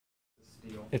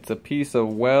It's a piece of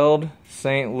Weld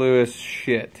St. Louis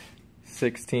shit.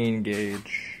 16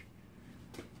 gauge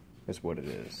is what it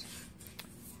is.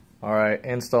 Alright,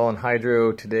 installing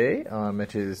hydro today on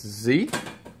Mitch's Z.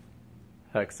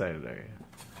 How excited are you?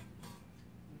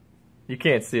 You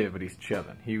can't see it, but he's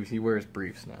chubbing. He wears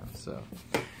briefs now, so.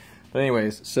 But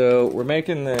anyways, so we're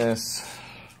making this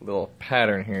little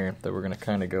pattern here that we're gonna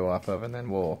kind of go off of, and then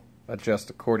we'll adjust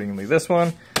accordingly this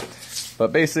one.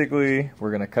 But basically,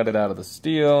 we're gonna cut it out of the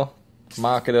steel,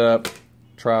 mock it up,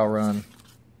 trial run,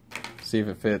 see if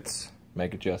it fits,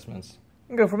 make adjustments,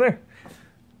 and go from there. Let's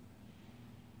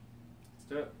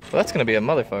do it. Well, that's gonna be a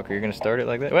motherfucker. You're gonna start it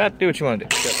like that? Well, do what you wanna do.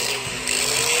 Go.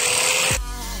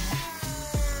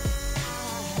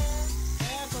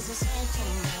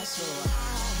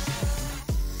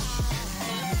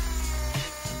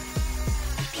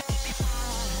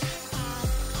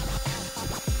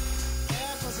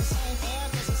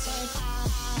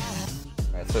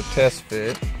 So test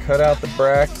fit, cut out the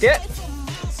bracket,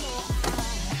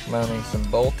 mounting some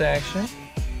bolt action.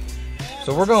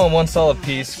 So we're going one solid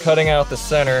piece, cutting out the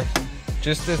center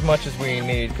just as much as we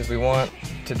need because we want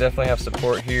to definitely have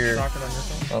support here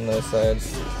on those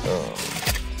sides.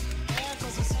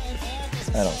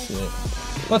 I don't see it.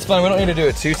 That's fine, we don't need to do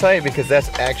it too tight because that's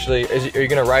actually, are you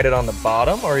going to ride it on the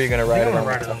bottom or are you going to ride it on the top?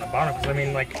 I'm going to ride it on the bottom because I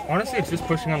mean, like, honestly it's just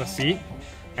pushing on the seat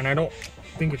and I don't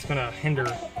think it's gonna hinder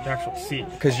the actual seat.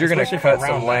 Because you're gonna cut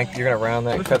some length, you're gonna round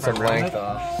that, and cut some length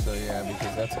off. So yeah,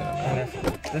 because that's gonna matter.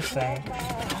 This thing.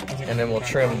 And then we'll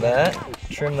trim that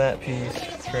piece, trim that. And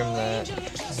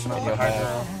you'll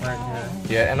have right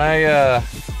here. Yeah, and I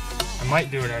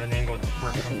might do it at an angle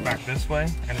where it comes back this way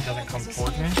and it doesn't come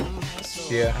towards me.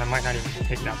 Yeah. And I might not even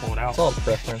take that bolt out. It's all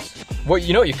preference. What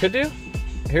you know what you could do?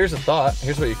 Here's a thought.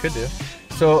 Here's what you could do.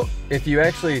 So if you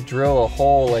actually drill a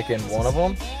hole like in one of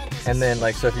them. And then,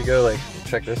 like, so if you go, like,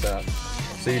 check this out.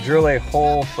 So you drill a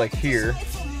hole, like, here,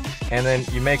 and then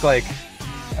you make, like,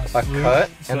 a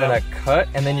cut, and then a cut,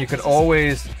 and then you could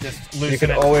always, loosen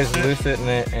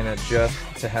it and adjust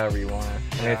to however you want it.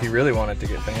 I mean, if you really wanted to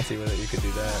get fancy with it, you could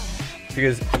do that.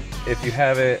 Because if you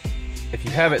have it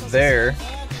there,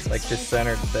 like, just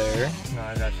centered there, no,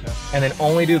 I gotcha. And then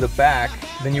only do the back,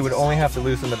 then you would only have to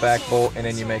loosen the back bolt, and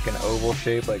then you make an oval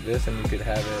shape like this, and you could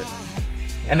have it.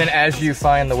 And then as you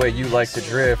find the way you like to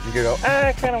drift, you could go,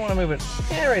 I kind of want to move it,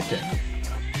 yeah, right there.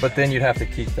 But then you'd have to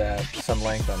keep that, some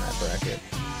length on that bracket.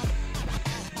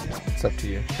 It's up to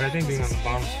you. But I think being on the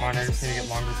bottom is fine, I just need to get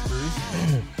longer screws.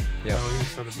 Yeah. So we can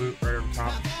throw the boot right over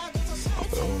top.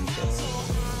 Boom,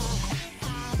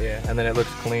 yeah, and then it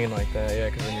looks clean like that,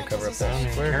 yeah, because then you cover up that I don't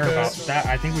even care about that.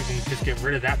 I think we can just get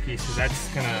rid of that piece, because that's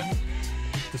gonna,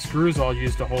 the screws I'll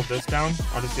use to hold this down,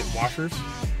 I'll just get washers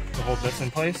to hold this in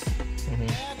place.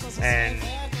 And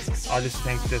I just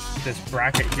think this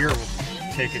bracket here will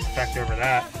take effect over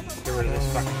that. Get rid of this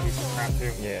fucking piece of crap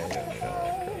too. Yeah, you don't need all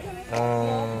that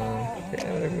crap.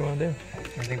 Yeah, whatever you want to do.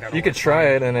 I think you could try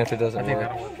it, and if it doesn't work,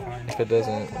 that'll work fine. If it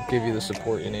doesn't give you the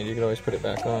support you need, you can always put it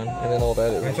back on, and then all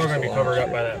that. It's all going to be covered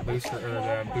up by that booster or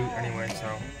the boot anyway.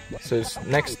 So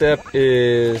next step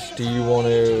is, do you want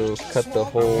to cut the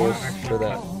holes for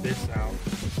that? Cut this out.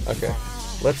 Okay,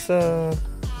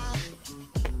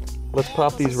 let's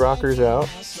pop these rockers out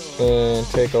and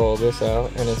take all this out,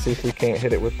 and then see if we can't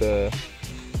hit it with the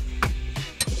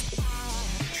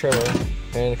trimmer.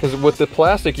 And because with the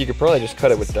plastic, you could probably just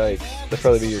cut it with dikes. That'd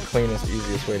probably be your cleanest,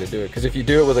 easiest way to do it. Because if you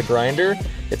do it with a grinder,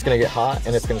 it's gonna get hot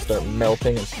and it's gonna start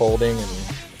melting and folding, and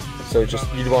so just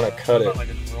you'd want to cut it.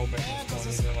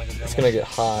 It's gonna get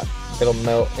hot. It'll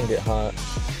melt and get hot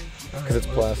because it's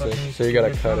plastic. So you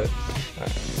gotta cut it. All right,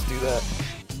 let's do that.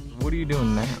 What are you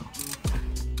doing now?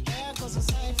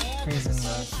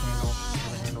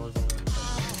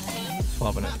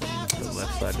 Swapping it from the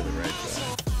left side to the right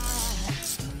side.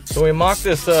 So we mock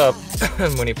this up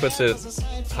when he puts it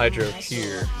hydro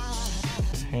here.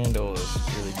 His handle is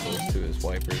really close to his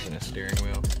wipers and his steering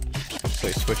wheel. So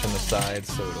he's switching the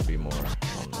sides so it'll be more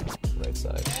on the right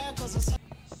side.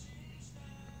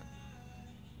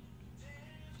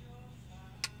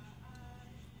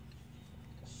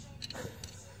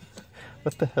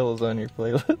 What the hell is on your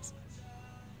playlist?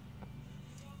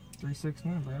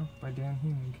 369, bro, by Dan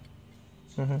Hing.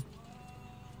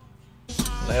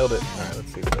 Nailed it. Alright,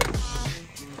 let's see what it is.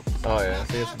 Oh yeah,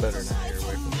 see, it's better now. You're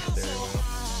away from the steering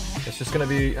wheel. It's just gonna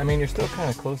be, I mean, you're still kind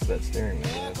of close to that steering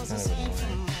wheel. It's kind of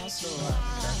annoying.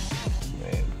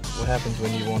 Man, what happens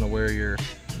when you want to wear your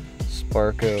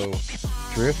Sparko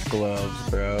drift gloves,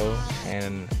 bro?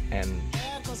 And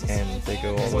they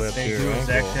go all the way up to your ankle.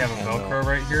 They actually have a Velcro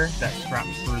right here that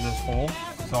straps through this hole.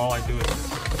 so all I do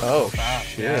is Oh fast.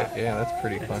 shit! Yeah, that's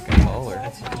pretty fucking baller.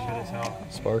 That's good as hell.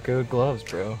 Sparko gloves,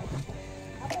 bro.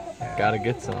 Yeah. Gotta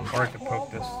get some. Or I could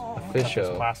poke this, This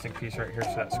plastic piece right here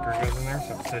so that screw goes in there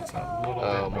so it sits a little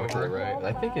bit more to over. the right.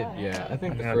 I think it. Yeah, I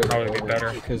think that'd probably be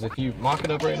better. Because if you mock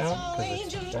it up right now,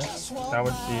 because that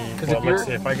would be. Well, let's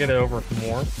see. If I get it over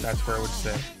more, that's where it would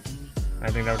sit. I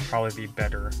think that would probably be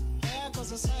better.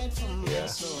 Yeah.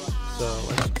 So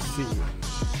let's see.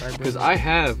 Because I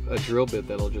have a drill bit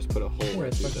that'll just put a hole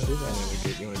right through that. And then we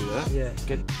could. You want to do that? Yeah.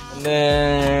 Good. And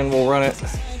then we'll run it.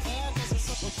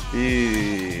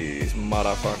 These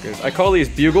motherfuckers. I call these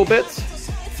bugle bits.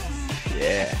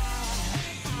 Yeah.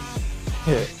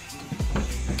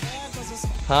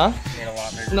 Huh? Need a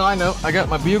lot bigger. No, I know. I got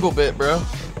my bugle bit, bro.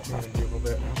 Need a bugle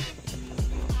bit now.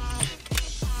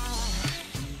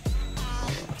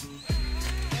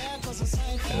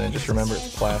 And then just remember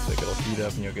it's plastic. It'll heat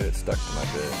up and you'll get it stuck to my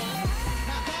bit.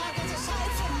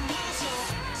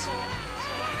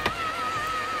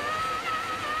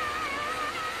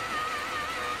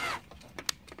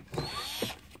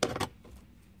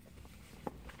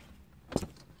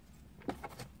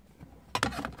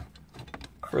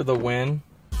 For the win.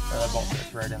 That bolt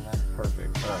fits right in there.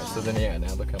 Perfect. Alright, so then yeah,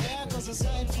 now look how much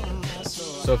clearance you got.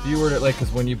 So if you were to, like,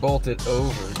 because when you bolt it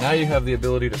over, now you have the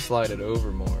ability to slide it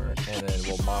over more, and then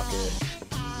we'll mark it.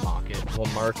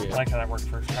 I like how that worked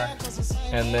first try.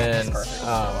 And then,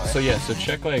 so yeah, so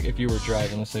check, like, if you were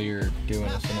driving, let's say you're doing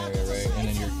a scenario, right, and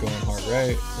then you're going hard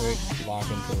right,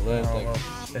 locking to the left, like,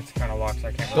 it's kind of locked, so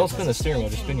I can't. Don't spin the steering wheel,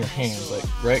 just spin your hands, like,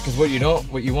 right? Because what you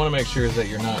want to make sure is that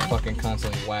you're not fucking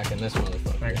constantly whacking this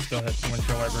motherfucker. I can still hit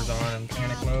windshield wipers on in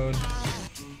panic mode.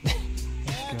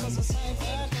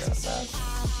 That's good.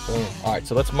 Boom. Alright,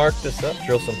 so let's mark this up,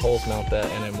 drill some holes, mount that,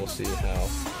 and then we'll see how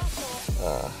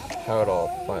it all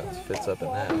fits up in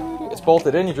that. It's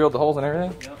bolted in, you drilled the holes and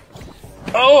everything?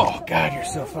 Oh, God, you're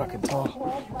so fucking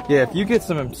tall. Yeah, if you get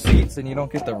some seats and you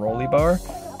don't get the rolly bar,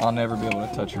 I'll never be able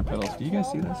to touch your pedals. Do you guys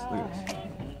see this?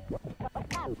 Look at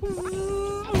this.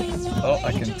 Oh,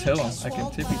 I can tell him. I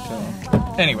can tippy toe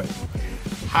him. Anyway,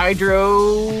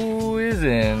 hydro is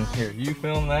in. Here, you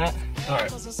film that. All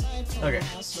right. Okay.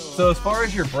 So as far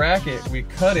as your bracket, we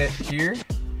cut it here,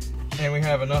 and we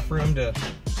have enough room to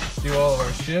do all of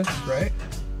our shifts, right?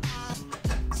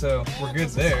 So we're good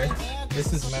there.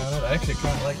 This is mounted. I actually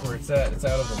kind of like where it's at. It's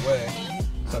out of the way.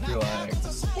 So I feel like,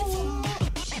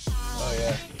 oh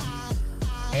yeah.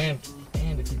 And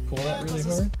if you pull that really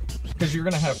hard, because you're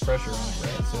gonna have pressure on it,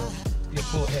 right? So you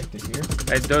pull it like to here.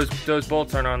 Hey, those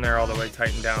bolts aren't on there all the way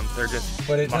tightened down. They're just,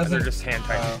 they're just hand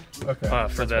tightened. Okay.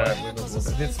 For that's why it wiggles a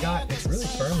little bit. It's really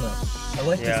firm though. I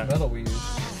like this metal we use.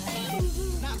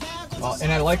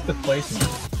 And I like the placement.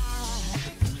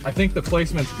 I think the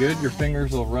placement's good. Your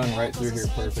fingers will run right through here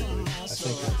perfectly.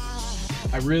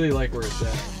 I really like where it's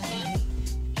at.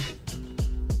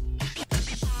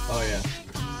 Oh yeah.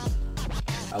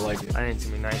 I like it. I think it's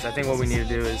gonna be nice. I think what we need to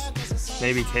do is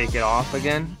maybe take it off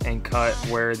again and cut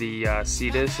where the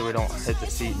seat is so we don't hit the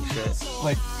seat and shit.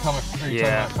 Like talking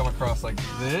about come across like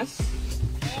this?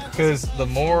 Because the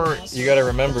more you got to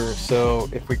remember, so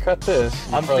if we cut this,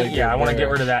 I want to get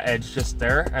rid of that edge just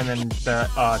there, and then the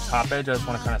top edge, I just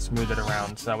want to kind of smooth it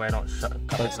around so that way I don't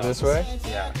cut myself. This way?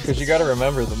 Yeah. Because you got to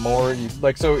remember, the more you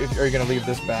so are you gonna leave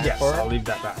this back? Yes, for it? I'll leave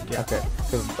that back. Yeah. Okay.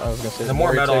 Because I was gonna say the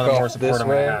more metal, the more support I'm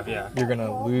gonna have. Yeah. You're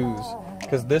gonna lose.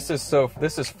 Because this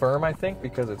is firm, I think,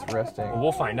 because it's resting. Well,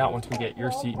 we'll find out once we get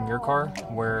your seat in your car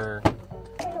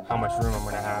how much room I'm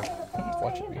gonna have.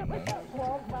 Watch it be man.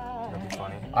 That'd be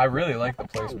funny. I really like the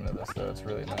placement of this though, it's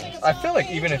really nice. I feel like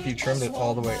even if you trimmed it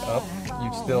all the way up,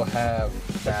 you'd still have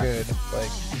a good,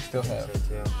 you still have.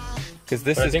 Because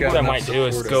this is. I think what I might do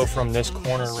is go from this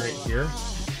corner right here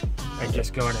and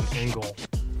just go at an angle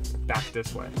back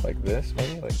this way. Like this,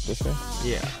 maybe? Like this way?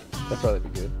 Yeah. That'd probably be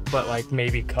good. But like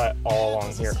maybe cut all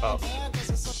along here up,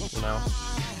 you know?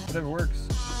 Whatever works.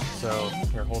 So,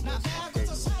 here, hold this. Okay.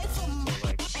 So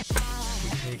like, we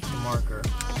take the marker,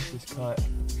 just cut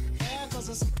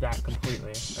that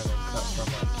completely, and then cut from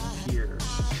like here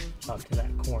up to that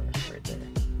corner right there.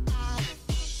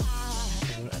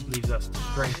 And that leaves us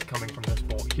strength coming from this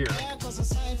bolt here.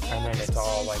 And then it's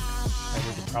all like, and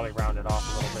we could probably round it off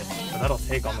a little bit. But that'll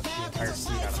take almost the entire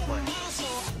seat out of play.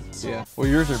 Yeah. Well,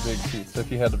 yours are big seats. So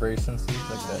if you had the racing seat,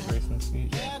 like that racing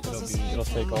seat, it'll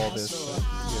take all this.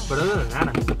 But other than that,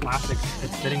 I mean, the plastics,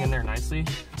 it's fitting in there nicely.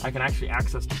 I can actually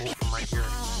access the bolt from right here.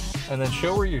 And then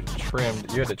show where you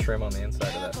trimmed. You had to trim on the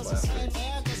inside of that plastic. So you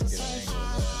can get an angle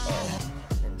of that.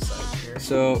 Inside here.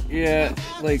 So yeah,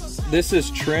 like this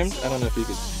is trimmed. I don't know if you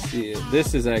could see it.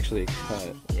 This is actually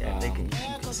cut. Yeah, you can see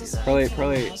that. Probably I don't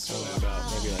know,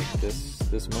 about maybe like this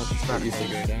this much. It used to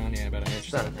go down, yeah, about an inch.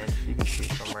 About an inch. You can see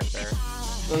from right there.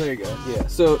 Oh, there you go. Yeah.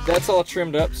 So that's all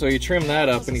trimmed up. So you trim that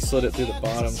up and you slid it through the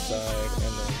bottom side and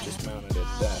then just mounted it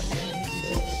that way.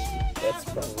 So that's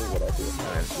probably what I'll do.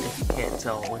 And if you can't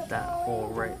tell with that hole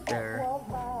right there,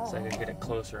 so I can get it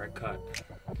closer, I cut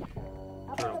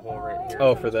through a hole right here.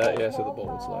 Oh, for that, yeah. So the bolt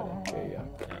would slide in. Yeah.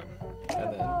 And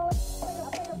then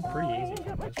pretty easy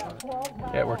for the most part.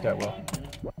 yeah, it worked out well.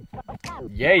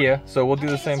 Yeah. So we'll do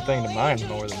the same thing to mine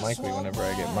more than likely whenever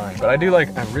I get mine. But I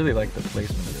really like the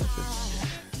placement of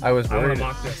this. I was worried. I want to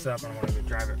mock this up. I want to go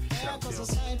drive it south field.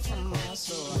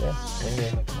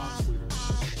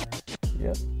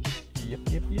 Yeah. Yep.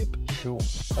 Cool.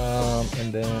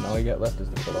 And then all you got left is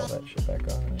to put all that shit back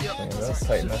on. Yep.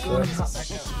 Tighten that up.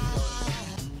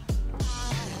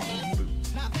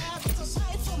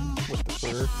 With the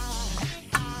fur.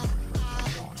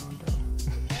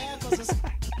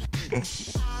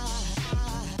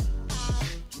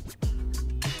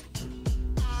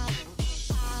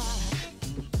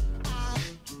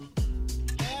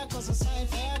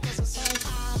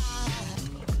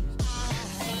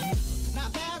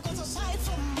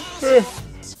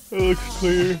 It looks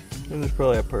clear, and there's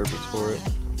probably a purpose for it. Who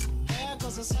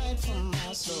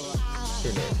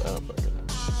knows? I don't fucking know.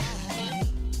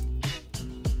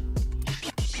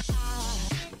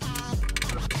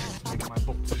 Make my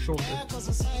bolts shorter.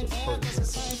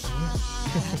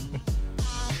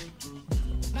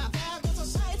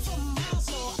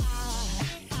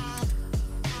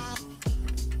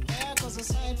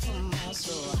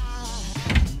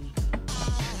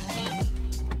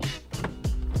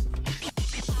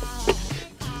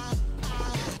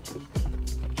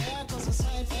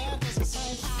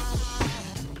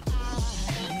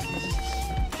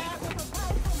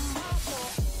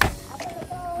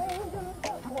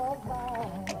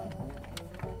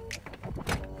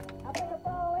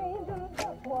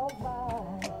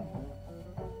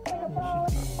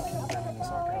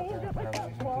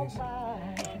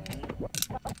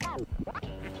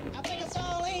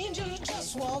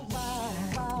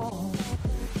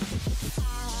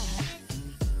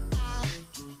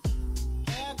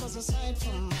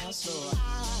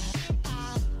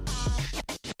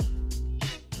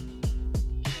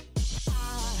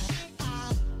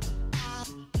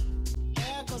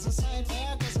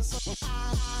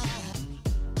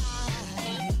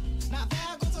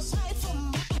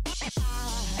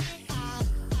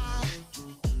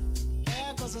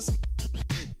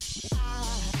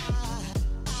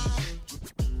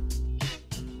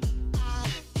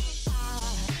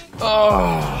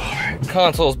 Oh,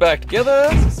 console's back together.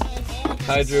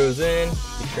 Hydro's in. You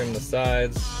trim the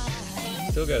sides.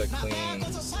 Still got to clean.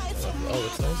 Oh,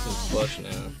 it's nice and flush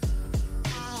now.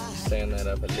 Sand that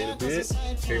up a little bit.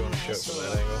 Here, you want to show it from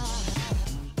that angle.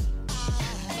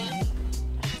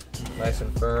 Nice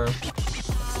and firm.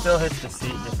 It still hits the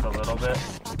seat just a little bit.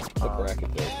 The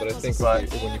bracket does, but I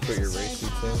think when you put your race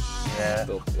seats in, yeah,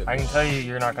 I can tell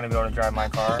you're not going to be able to drive my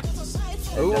car.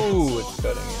 Oh, it's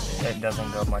cutting it. It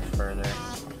doesn't go much further.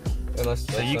 Unless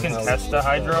so you can test the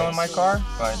hydro in my car,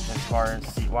 but as far as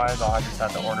seat-wise, I'll just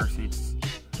have to order seats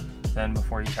then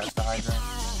before you test the hydro.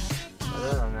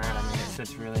 Other than that, I mean, it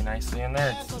sits really nicely in there.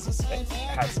 It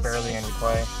has barely any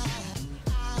play.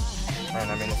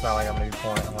 And I mean, it's not like I'm going to be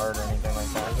pulling it hard or anything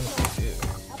like that. I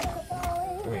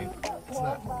mean, it's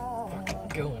not fucking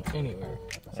going anywhere.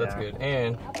 So that's good.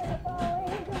 And you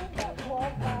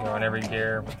can go in every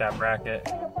gear with that bracket.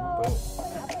 Boom. So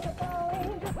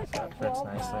that fits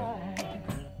nicely.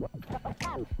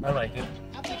 I like it.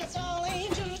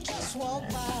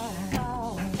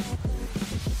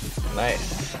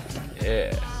 Nice.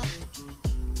 Yeah.